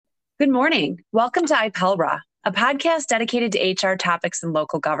Good morning. Welcome to IPELRA, a podcast dedicated to HR topics in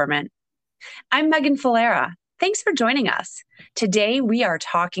local government. I'm Megan Falera. Thanks for joining us. Today, we are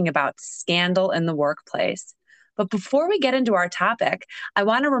talking about scandal in the workplace. But before we get into our topic, I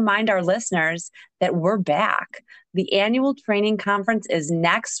want to remind our listeners that we're back. The annual training conference is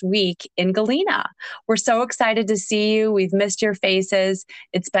next week in Galena. We're so excited to see you. We've missed your faces.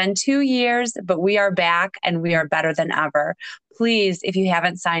 It's been 2 years, but we are back and we are better than ever. Please, if you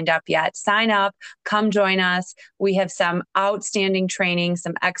haven't signed up yet, sign up, come join us. We have some outstanding training,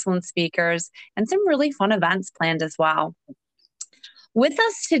 some excellent speakers, and some really fun events planned as well. With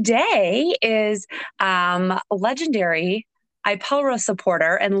us today is legendary IPELRA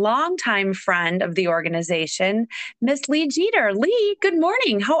supporter and longtime friend of the organization, Miss Lee Jeter. Lee, good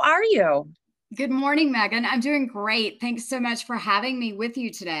morning. How are you? Good morning, Megan. I'm doing great. Thanks so much for having me with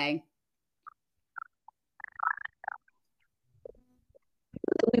you today.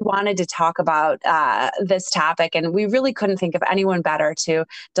 We wanted to talk about this topic, and we really couldn't think of anyone better to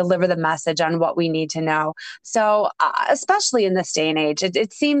deliver the message on what we need to know. So, especially in this day and age,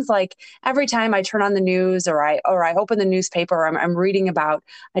 it seems like every time I turn on the news or I open the newspaper, I'm reading about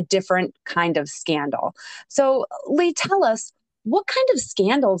a different kind of scandal. So, Lee, tell us, what kind of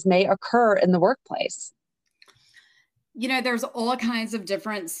scandals may occur in the workplace? You know, there's all kinds of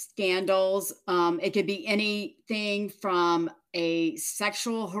different scandals. It could be anything from a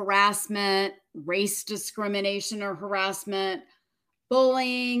sexual harassment, race discrimination or harassment,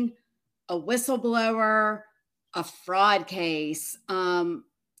 bullying, a whistleblower, a fraud case,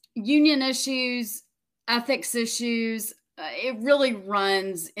 union issues, ethics issues. It really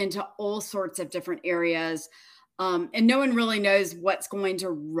runs into all sorts of different areas. And no one really knows what's going to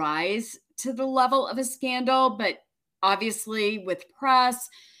rise to the level of a scandal, but obviously, with press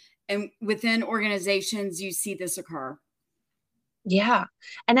and within organizations, you see this occur. Yeah.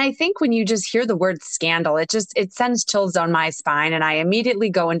 And I think when you just hear the word scandal, it sends chills down my spine, and I immediately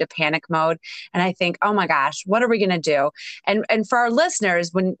go into panic mode and I think, oh my gosh, what are we going to do? And for our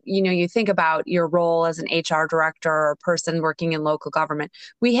listeners, when you think about your role as an HR director or person working in local government,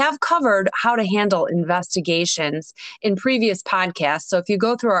 we have covered how to handle investigations in previous podcasts. So if you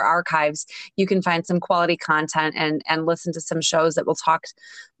go through our archives, you can find some quality content and listen to some shows that will talk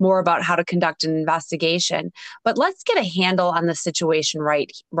more about how to conduct an investigation. But let's get a handle on the situation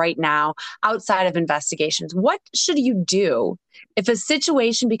right now outside of investigations. What should you do if a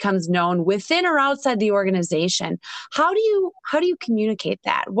situation becomes known within or outside the organization? How do you communicate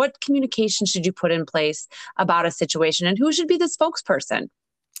that? What communication should you put in place about a situation, and who should be the spokesperson?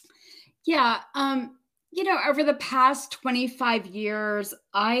 Yeah, over the past 25 years,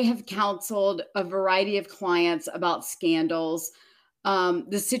 I have counseled a variety of clients about scandals.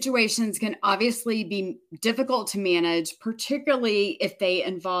 The situations can obviously be difficult to manage, particularly if they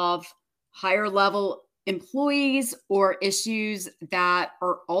involve higher level employees or issues that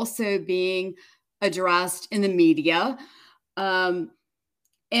are also being addressed in the media. And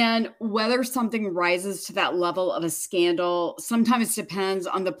whether something rises to that level of a scandal sometimes depends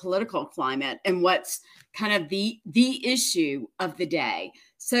on the political climate and what's kind of the issue of the day.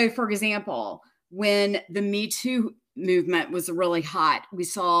 So, for example, when the Me Too movement was really hot, we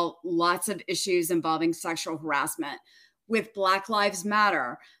saw lots of issues involving sexual harassment. With Black Lives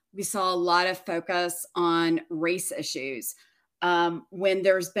Matter, we saw a lot of focus on race issues. When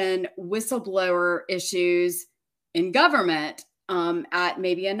there's been whistleblower issues in government, at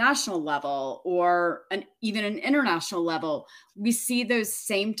maybe a national level or even an international level, we see those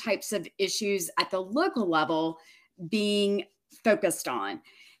same types of issues at the local level being focused on.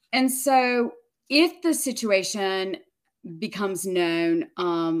 And so if the situation becomes known,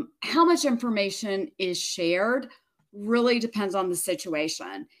 how much information is shared really depends on the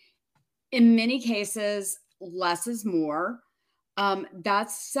situation. In many cases, less is more. That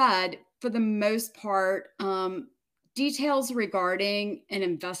said, for the most part, details regarding an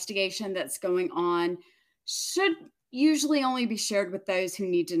investigation that's going on should usually only be shared with those who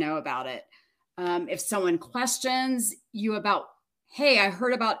need to know about it. If someone questions you about, hey, I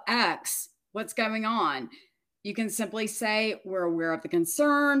heard about X, what's going on? You can simply say, we're aware of the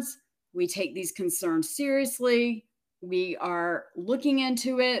concerns. We take these concerns seriously. We are looking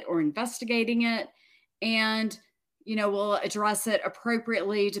into it or investigating it. And, we'll address it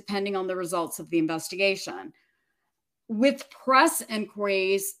appropriately depending on the results of the investigation. With press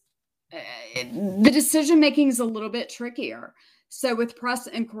inquiries, the decision-making is a little bit trickier. So with press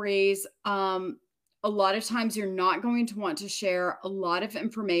inquiries, a lot of times you're not going to want to share a lot of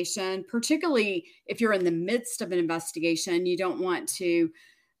information, particularly if you're in the midst of an investigation. You don't want to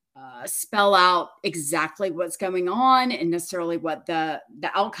spell out exactly what's going on and necessarily what the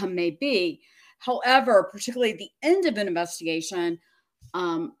outcome may be. However, particularly at the end of an investigation,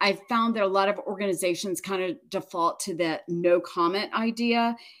 I found that a lot of organizations kind of default to the no comment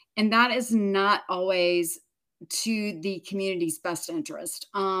idea, and that is not always to the community's best interest.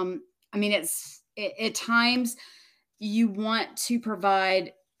 I mean, at times you want to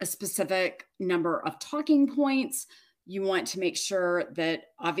provide a specific number of talking points. You want to make sure that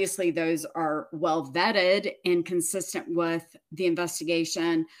obviously those are well vetted and consistent with the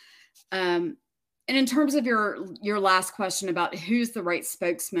investigation. And in terms of your last question about who's the right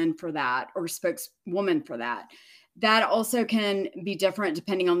spokesman for that or spokeswoman for that, that also can be different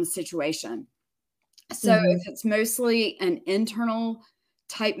depending on the situation. So if it's mostly an internal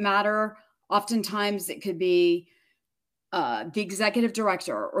type matter, oftentimes it could be the executive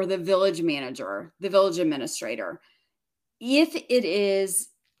director or the village manager, the village administrator. If it is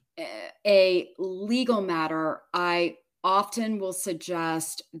a legal matter, I often will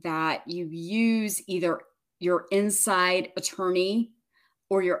suggest that you use either your inside attorney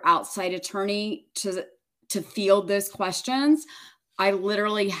or your outside attorney to field those questions. I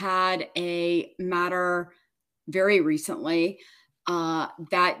literally had a matter very recently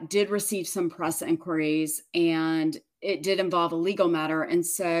that did receive some press inquiries, and it did involve a legal matter. And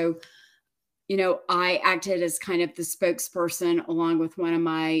so, I acted as kind of the spokesperson along with one of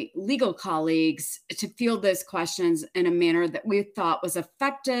my legal colleagues to field those questions in a manner that we thought was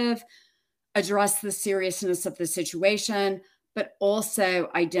effective, address the seriousness of the situation, but also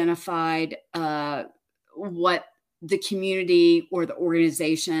identified what the community or the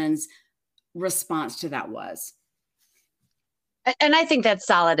organization's response to that was. And I think that's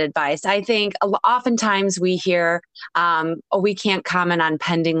solid advice. I think oftentimes we hear, we can't comment on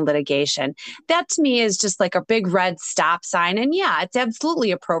pending litigation. That to me is just like a big red stop sign. And yeah, it's absolutely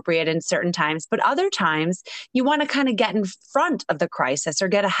appropriate in certain times, but other times you want to kind of get in front of the crisis or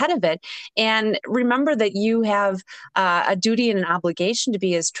get ahead of it. And remember that you have a duty and an obligation to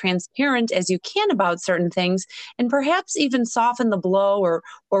be as transparent as you can about certain things, and perhaps even soften the blow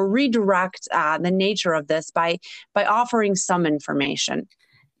or redirect the nature of this by offering some information.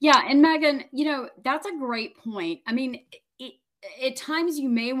 Yeah. And Megan, that's a great point. I mean, at times you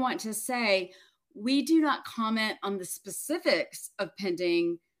may want to say, we do not comment on the specifics of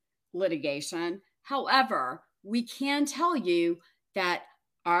pending litigation. However, we can tell you that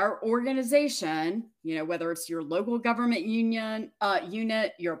our organization, whether it's your local government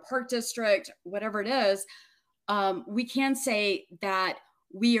unit, your park district, whatever it is, we can say that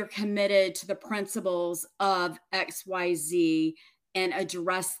we are committed to the principles of XYZ and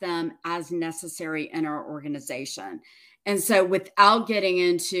address them as necessary in our organization. And so without getting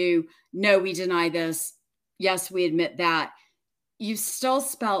into, no, we deny this, yes, we admit that, you still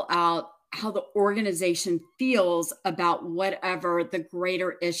spell out how the organization feels about whatever the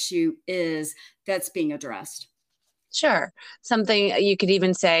greater issue is that's being addressed. Sure. Something you could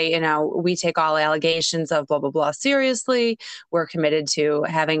even say, we take all allegations of blah, blah, blah seriously. We're committed to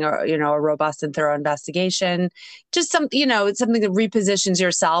having a robust and thorough investigation. Just something that repositions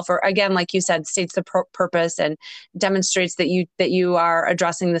yourself, or again, like you said, states the purpose and demonstrates that you are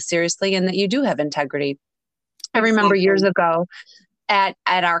addressing this seriously and that you do have integrity. I remember years ago, at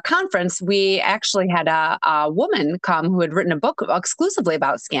our conference, we actually had a woman come who had written a book exclusively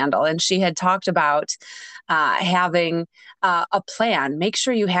about scandal. And she had talked about having a plan. Make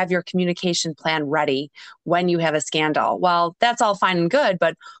sure you have your communication plan ready when you have a scandal. Well, that's all fine and good,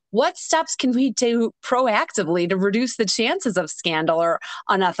 but what steps can we do proactively to reduce the chances of scandal or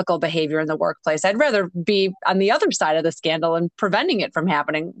unethical behavior in the workplace? I'd rather be on the other side of the scandal and preventing it from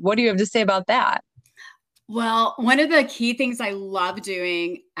happening. What do you have to say about that? Well, one of the key things I love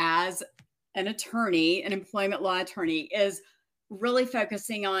doing as an attorney, an employment law attorney, is really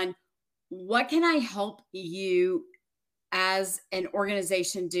focusing on what can I help you as an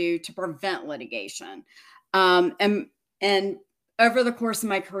organization do to prevent litigation. And over the course of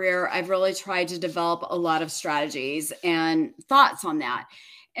my career, I've really tried to develop a lot of strategies and thoughts on that.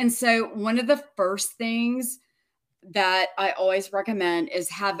 And so one of the first things that I always recommend is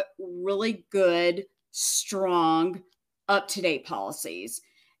have really good, strong, up-to-date policies.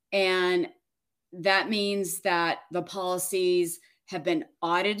 And that means that the policies have been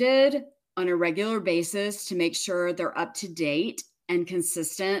audited on a regular basis to make sure they're up to date and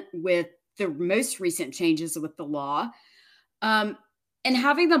consistent with the most recent changes with the law. And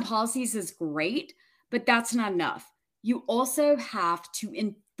having the policies is great, but that's not enough. You also have to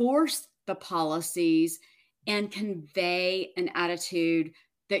enforce the policies and convey an attitude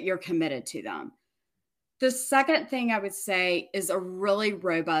that you're committed to them. The second thing I would say is a really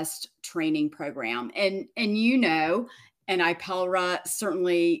robust training program. And IPELRA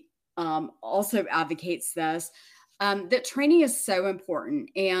certainly also advocates this, that training is so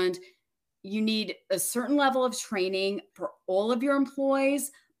important. And you need a certain level of training for all of your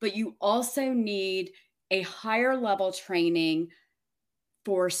employees, but you also need a higher level training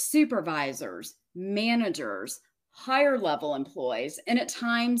for supervisors, managers, higher level employees, and at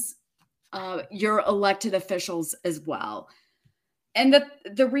times your elected officials as well. And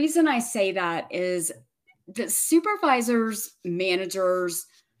the reason I say that is that supervisors, managers,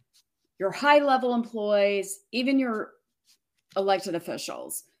 your high level employees, even your elected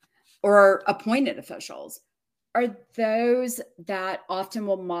officials or appointed officials are those that often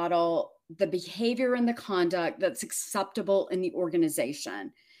will model the behavior and the conduct that's acceptable in the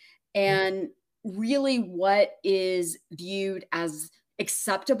organization. And really, what is viewed as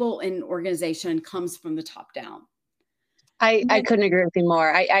acceptable in an organization comes from the top down. I couldn't agree with you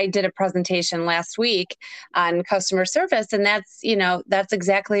more. I did a presentation last week on customer service, and that's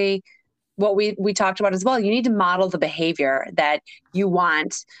exactly what we talked about as well. You need to model the behavior that you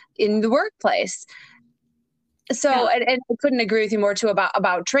want in the workplace. So, Yeah. and I couldn't agree with you more too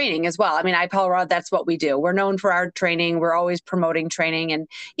about training as well. I mean, IPELRA, that's what we do. We're known for our training. We're always promoting training, and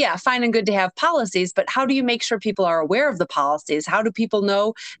yeah, fine and good to have policies, but how do you make sure people are aware of the policies? How do people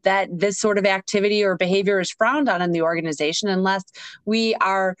know that this sort of activity or behavior is frowned on in the organization unless we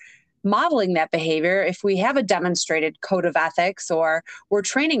are modeling that behavior? If we have a demonstrated code of ethics or we're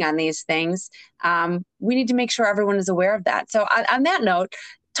training on these things, we need to make sure everyone is aware of that. So on that note,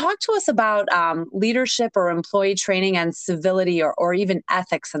 talk to us about leadership or employee training on civility or even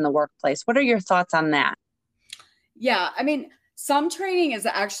ethics in the workplace. What are your thoughts on that? Yeah, I mean, some training is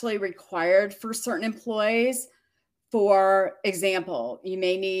actually required for certain employees. For example, you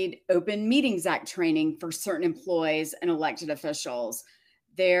may need Open Meetings Act training for certain employees and elected officials.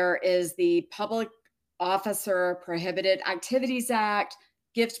 There is the Public Officer Prohibited Activities Act,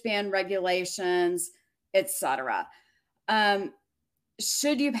 gift ban regulations, etc.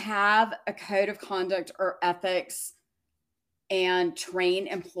 Should you have a code of conduct or ethics and train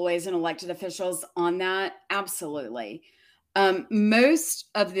employees and elected officials on that? Absolutely.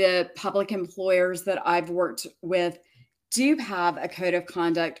 Most of the public employers that I've worked with do have a code of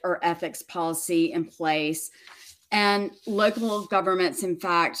conduct or ethics policy in place. And local governments, in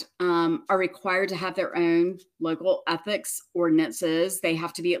fact, are required to have their own local ethics ordinances. They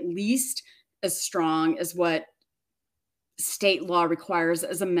have to be at least as strong as what state law requires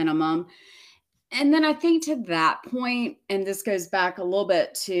as a minimum. And then I think to that point, and this goes back a little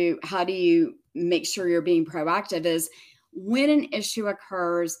bit to how do you make sure you're being proactive, is when an issue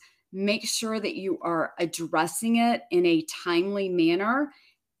occurs, make sure that you are addressing it in a timely manner.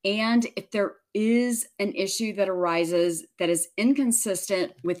 And if there is an issue that arises that is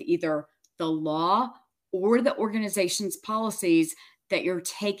inconsistent with either the law or the organization's policies, that you're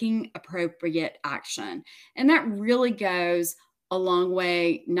taking appropriate action. And that really goes a long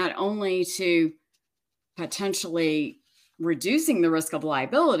way, not only to potentially reducing the risk of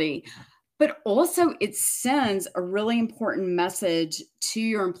liability, but also it sends a really important message to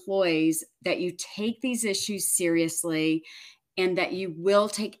your employees that you take these issues seriously and that you will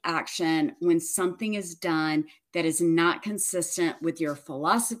take action when something is done that is not consistent with your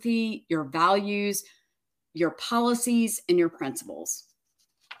philosophy, your values, your policies, and your principles.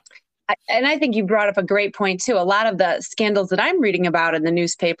 And I think you brought up a great point too. A lot of the scandals that I'm reading about in the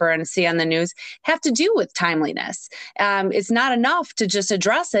newspaper and see on the news have to do with timeliness. It's not enough to just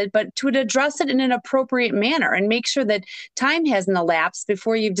address it, but to address it in an appropriate manner and make sure that time hasn't elapsed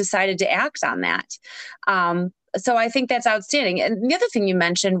before you've decided to act on that. So I think that's outstanding. And the other thing you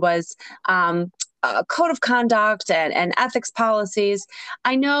mentioned was code of conduct and ethics policies.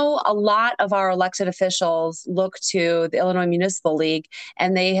 I know a lot of our elected officials look to the Illinois Municipal League,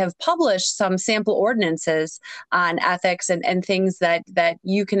 and they have published some sample ordinances on ethics and things that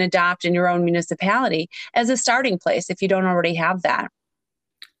you can adopt in your own municipality as a starting place if you don't already have that.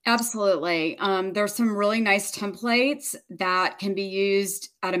 Absolutely. There's some really nice templates that can be used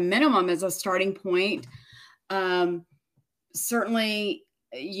at a minimum as a starting point. Certainly,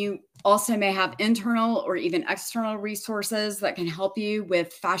 you also may have internal or even external resources that can help you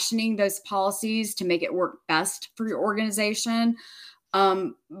with fashioning those policies to make it work best for your organization.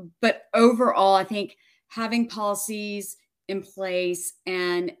 But overall, I think having policies in place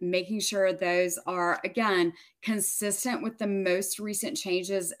and making sure those are, again, consistent with the most recent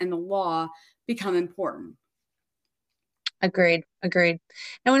changes in the law become important. Agreed.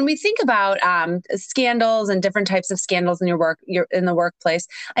 Now, when we think about scandals and different types of scandals in in the workplace,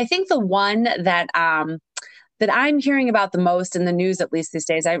 I think the one that that I'm hearing about the most in the news, at least these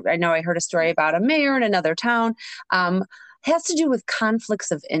days, I know I heard a story about a mayor in another town, has to do with conflicts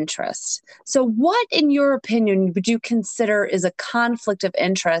of interest. So what, in your opinion, would you consider is a conflict of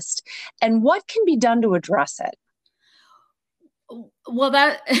interest, and what can be done to address it? Well,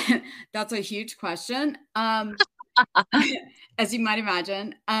 that's a huge question, as you might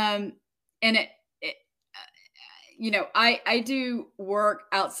imagine. And it I do work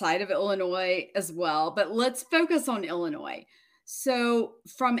outside of Illinois as well, but let's focus on Illinois. So,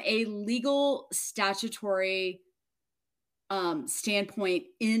 from a legal statutory standpoint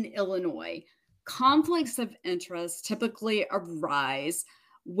in Illinois, conflicts of interest typically arise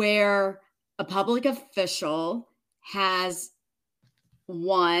where a public official has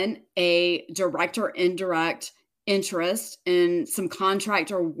a direct or indirect interest in some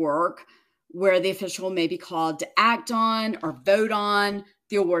contract or work where the official may be called to act on or vote on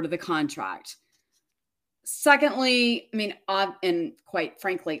the award of the contract. Secondly, and quite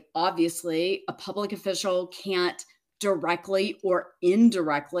frankly, obviously, a public official can't directly or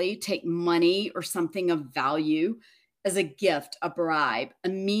indirectly take money or something of value as a gift, a bribe, a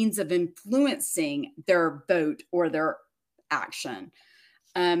means of influencing their vote or their action.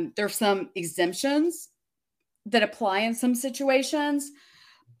 There's some exemptions that apply in some situations,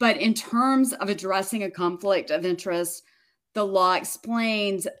 but in terms of addressing a conflict of interest, the law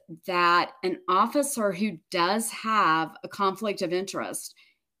explains that an officer who does have a conflict of interest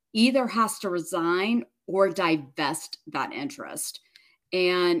either has to resign or divest that interest.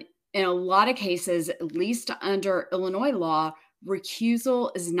 And in a lot of cases, at least under Illinois law,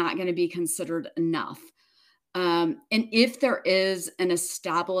 recusal is not going to be considered enough. And if there is an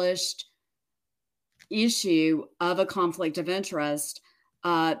established issue of a conflict of interest,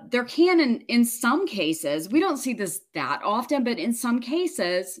 there can, in some cases, we don't see this that often, but in some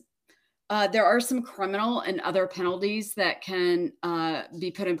cases, there are some criminal and other penalties that can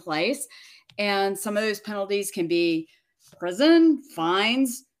be put in place. And some of those penalties can be prison,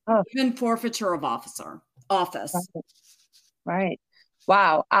 fines, even forfeiture of office. Right.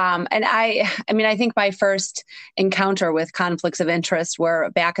 Wow. And I think my first encounter with conflicts of interest were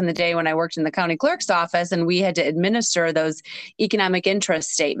back in the day when I worked in the county clerk's office, and we had to administer those economic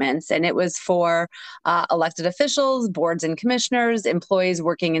interest statements. And it was for elected officials, boards and commissioners, employees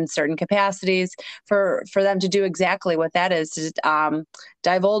working in certain capacities, for them to do exactly what that is, to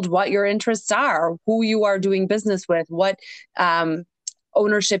divulge what your interests are, who you are doing business with, what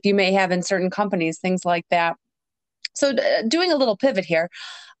ownership you may have in certain companies, things like that. So doing a little pivot here,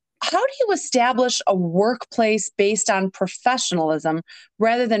 how do you establish a workplace based on professionalism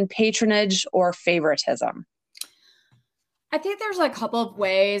rather than patronage or favoritism? I think there's a couple of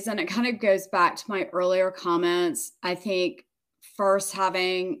ways, and it kind of goes back to my earlier comments. I think first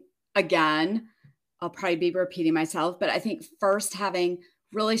again, I'll probably be repeating myself, but I think first having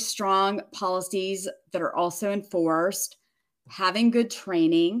really strong policies that are also enforced, having good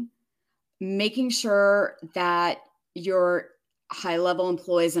training, making sure that your high-level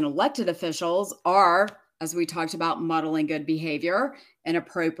employees and elected officials are, as we talked about, modeling good behavior and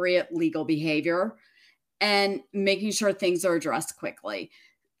appropriate legal behavior, and making sure things are addressed quickly.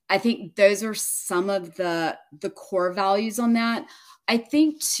 I think those are some of the core values on that. I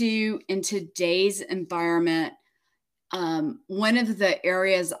think, too, in today's environment, one of the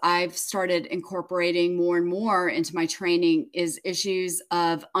areas I've started incorporating more and more into my training is issues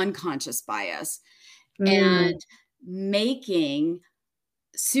of unconscious bias. And making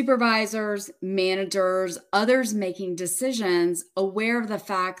supervisors, managers, others making decisions aware of the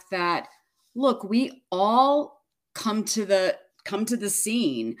fact that, look, we all come to the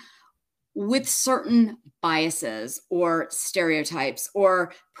scene with certain biases or stereotypes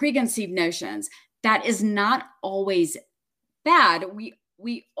or preconceived notions. That is not always bad.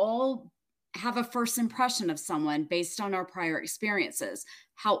 We all have a first impression of someone based on our prior experiences.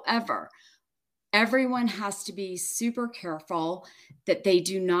 However, everyone has to be super careful that they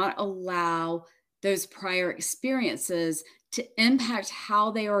do not allow those prior experiences to impact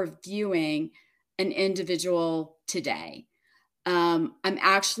how they are viewing an individual today. I'm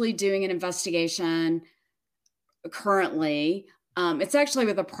actually doing an investigation currently. It's actually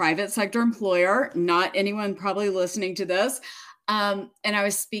with a private sector employer, not anyone probably listening to this. And I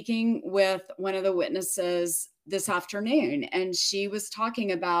was speaking with one of the witnesses this afternoon, and she was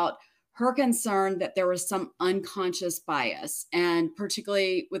talking about her concern that there was some unconscious bias, and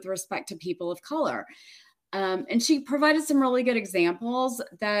particularly with respect to people of color. And she provided some really good examples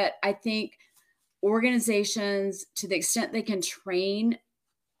that I think organizations, to the extent they can train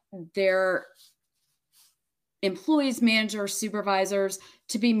their employees, managers, supervisors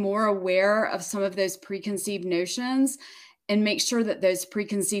to be more aware of some of those preconceived notions and make sure that those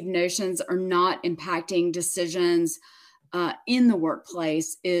preconceived notions are not impacting decisions in the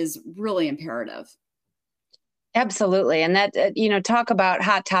workplace is really imperative. Absolutely. And that, talk about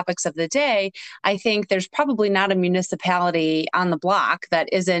hot topics of the day. I think there's probably not a municipality on the block that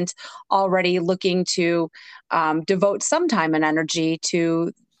isn't already looking to devote some time and energy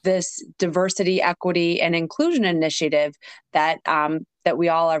to this diversity, equity, and inclusion initiative that we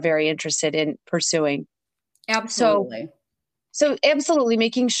all are very interested in pursuing. Absolutely. So absolutely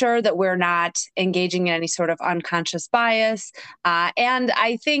making sure that we're not engaging in any sort of unconscious bias. And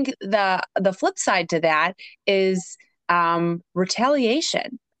I think the flip side to that is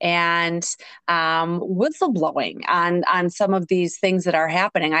retaliation and whistleblowing on some of these things that are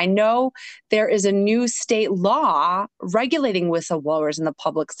happening. I know there is a new state law regulating whistleblowers in the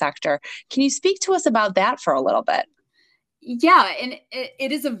public sector. Can you speak to us about that for a little bit? Yeah, and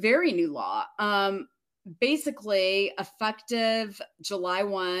it is a very new law. Basically effective July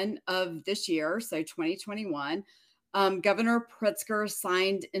 1 of this year, so 2021, Governor Pritzker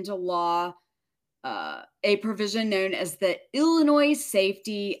signed into law a provision known as the Illinois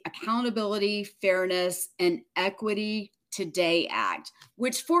Safety, Accountability, Fairness, and Equity Today Act,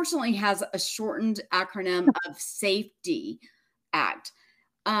 which fortunately has a shortened acronym of SAFETY Act.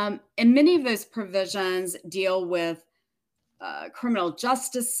 And many of those provisions deal with criminal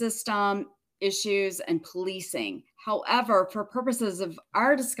justice system issues and policing. However, for purposes of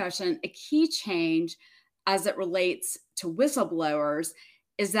our discussion, a key change as it relates to whistleblowers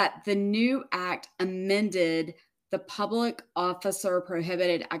is that the new act amended the Public Officer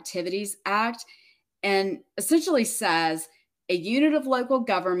Prohibited Activities Act and essentially says a unit of local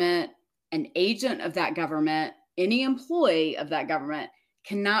government, an agent of that government, any employee of that government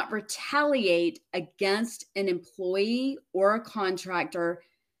cannot retaliate against an employee or a contractor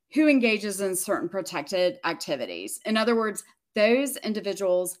who engages in certain protected activities. In other words, those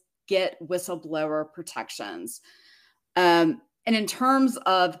individuals get whistleblower protections. And in terms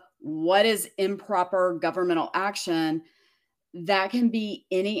of what is improper governmental action, that can be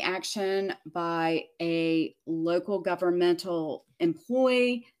any action by a local governmental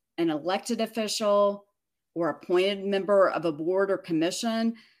employee, an elected official, or appointed member of a board or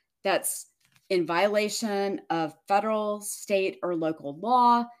commission that's in violation of federal, state, or local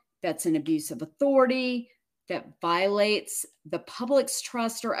law, that's an abuse of authority, that violates the public's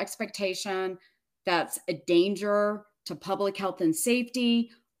trust or expectation, that's a danger to public health and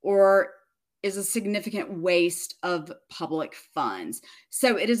safety, or is a significant waste of public funds.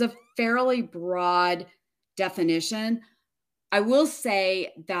 So it is a fairly broad definition. I will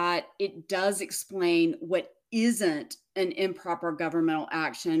say that it does explain what isn't an improper governmental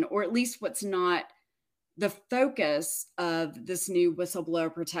action, or at least what's not the focus of this new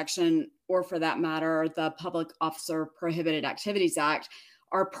whistleblower protection, or for that matter, the Public Officer Prohibited Activities Act,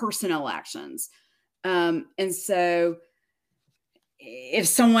 are personnel actions. And so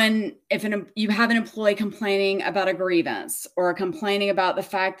if you have an employee complaining about a grievance, or complaining about the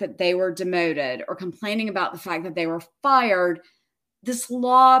fact that they were demoted, or complaining about the fact that they were fired, this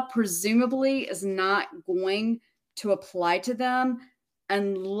law presumably is not going to apply to them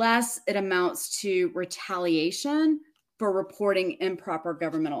unless it amounts to retaliation for reporting improper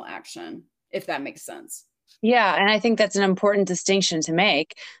governmental action, if that makes sense. Yeah, and I think that's an important distinction to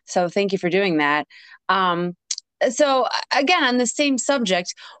make. So thank you for doing that. So again, on the same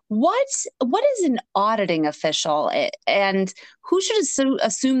subject, what is an auditing official, and who should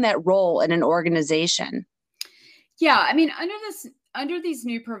assume that role in an organization? Yeah, I mean, under these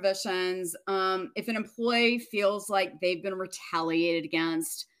new provisions, if an employee feels like they've been retaliated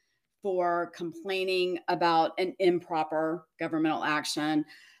against for complaining about an improper governmental action,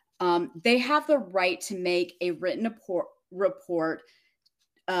 they have the right to make a written report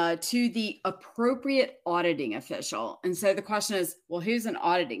to the appropriate auditing official. And so the question is, well, who's an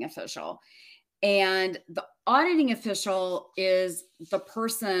auditing official? And the auditing official is the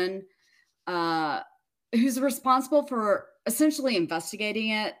person who's responsible for essentially investigating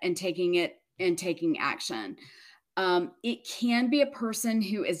it and taking action. It can be a person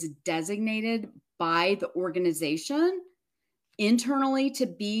who is designated by the organization internally to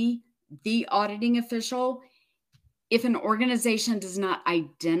be the auditing official. If an organization does not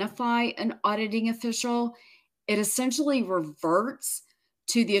identify an auditing official, it essentially reverts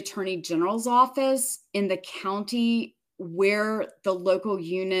to the Attorney General's office in the county where the local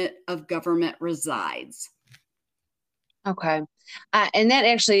unit of government resides. Okay. And that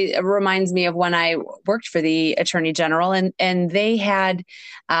actually reminds me of when I worked for the Attorney General, and they had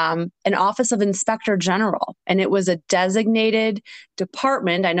an Office of Inspector General, and it was a designated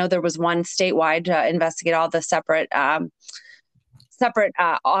department. I know there was one statewide to investigate all the separate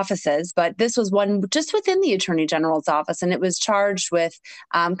offices, but this was one just within the Attorney General's office, and it was charged with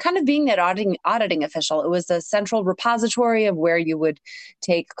kind of being that auditing official. It was a central repository of where you would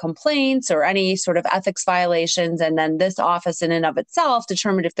take complaints or any sort of ethics violations, and then this office, in and of itself,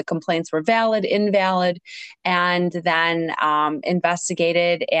 determined if the complaints were valid, invalid, and then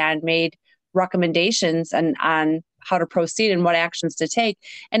investigated and made recommendations on how to proceed and what actions to take.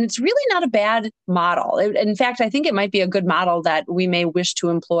 And it's really not a bad model. In fact, I think it might be a good model that we may wish to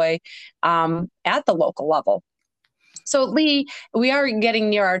employ at the local level. So, Lee, we are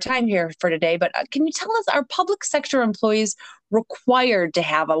getting near our time here for today, but can you tell us, are public sector employees required to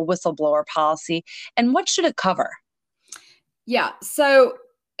have a whistleblower policy, and what should it cover? Yeah. So,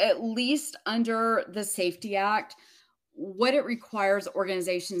 at least under the Safety Act, what it requires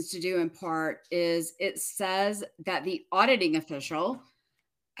organizations to do in part is it says that the auditing official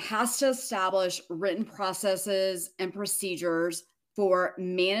has to establish written processes and procedures for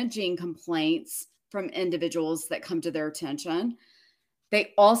managing complaints from individuals that come to their attention.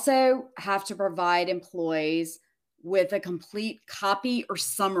 They also have to provide employees with a complete copy or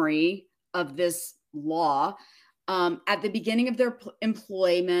summary of this law at the beginning of their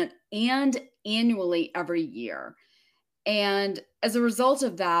employment and annually every year. And as a result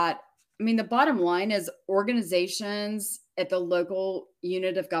of that, I mean, the bottom line is organizations at the local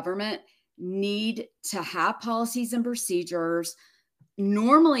unit of government need to have policies and procedures.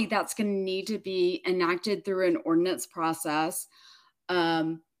 Normally, that's going to need to be enacted through an ordinance process.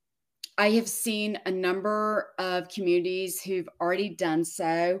 I have seen a number of communities who've already done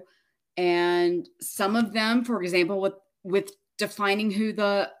so. And some of them, for example, with defining who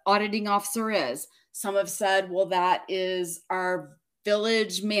the auditing officer is, some have said, well, that is our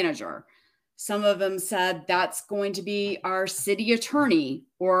village manager. Some of them said that's going to be our city attorney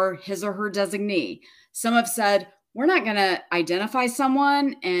or his or her designee. Some have said, we're not going to identify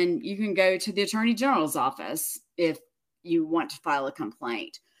someone, and you can go to the Attorney General's office if you want to file a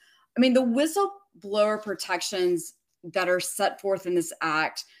complaint. I mean, the whistleblower protections that are set forth in this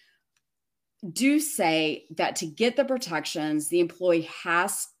act do say that to get the protections, the employee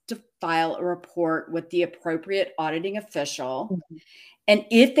has to file a report with the appropriate auditing official. Mm-hmm. And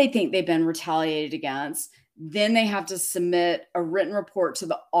if they think they've been retaliated against, then they have to submit a written report to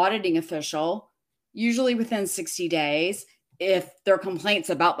the auditing official, usually within 60 days. If there are complaints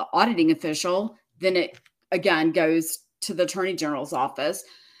about the auditing official, then it again goes to the Attorney General's office.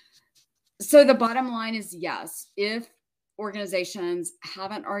 So the bottom line is, yes, if organizations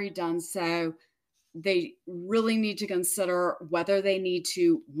haven't already done so, they really need to consider whether they need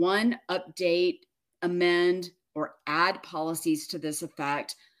to, one, update, amend, or add policies to this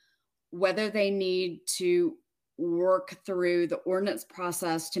effect, whether they need to work through the ordinance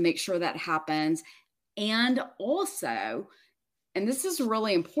process to make sure that happens, and also, and this is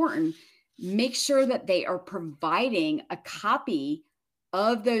really important, make sure that they are providing a copy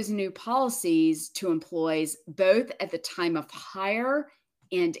of those new policies to employees, both at the time of hire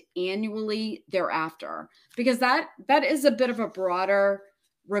and annually thereafter, because that is a bit of a broader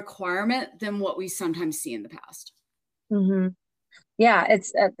requirement than what we sometimes see in the past. Mm-hmm. Yeah,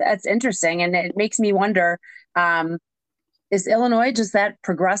 that's interesting, and it makes me wonder: is Illinois just that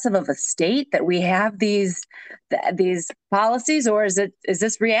progressive of a state that we have these policies, or is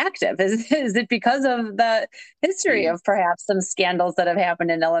this reactive? Is it because of the history of perhaps some scandals that have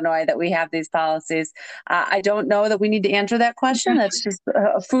happened in Illinois that we have these policies? I don't know that we need to answer that question. That's just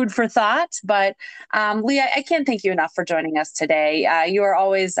food for thought. But Lee, I can't thank you enough for joining us today. You are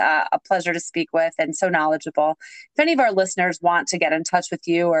always a pleasure to speak with and so knowledgeable. If any of our listeners want to get in touch with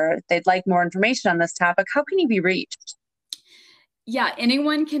you or they'd like more information on this topic, how can you be reached? Yeah,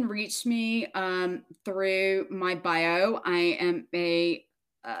 anyone can reach me through my bio. I am a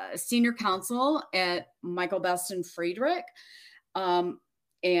senior counsel at Michael Best and Friedrich.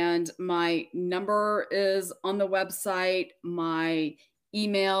 And my number is on the website. My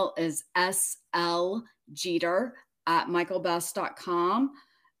email is sljeter@michaelbest.com.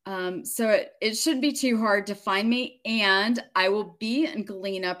 So it shouldn't be too hard to find me. And I will be in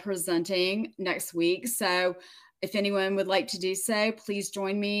Galena presenting next week. So if anyone would like to do so, please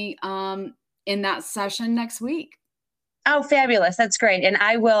join me in that session next week. Oh, fabulous. That's great. And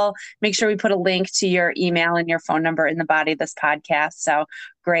I will make sure we put a link to your email and your phone number in the body of this podcast. So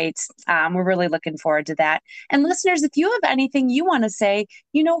great. We're really looking forward to that. And listeners, if you have anything you want to say,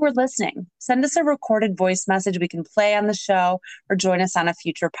 we're listening. Send us a recorded voice message we can play on the show or join us on a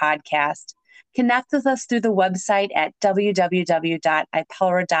future podcast. Connect with us through the website at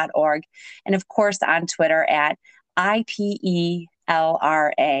www.ipelra.org. And of course, on Twitter at IPELRA.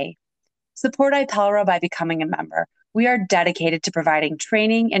 Support IPELRA by becoming a member. We are dedicated to providing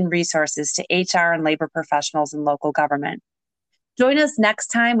training and resources to HR and labor professionals in local government. Join us next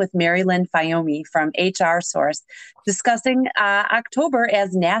time with Mary Lynn Fiomi from HR Source, discussing October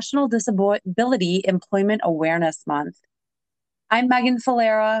as National Disability Employment Awareness Month. I'm Megan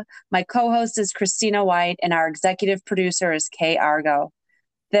Falera. My co-host is Christina White, and our executive producer is Kay Argo.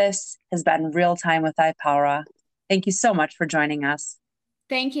 This has been Real Time with IPELRA. Thank you so much for joining us.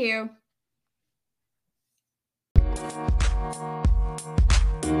 Thank you.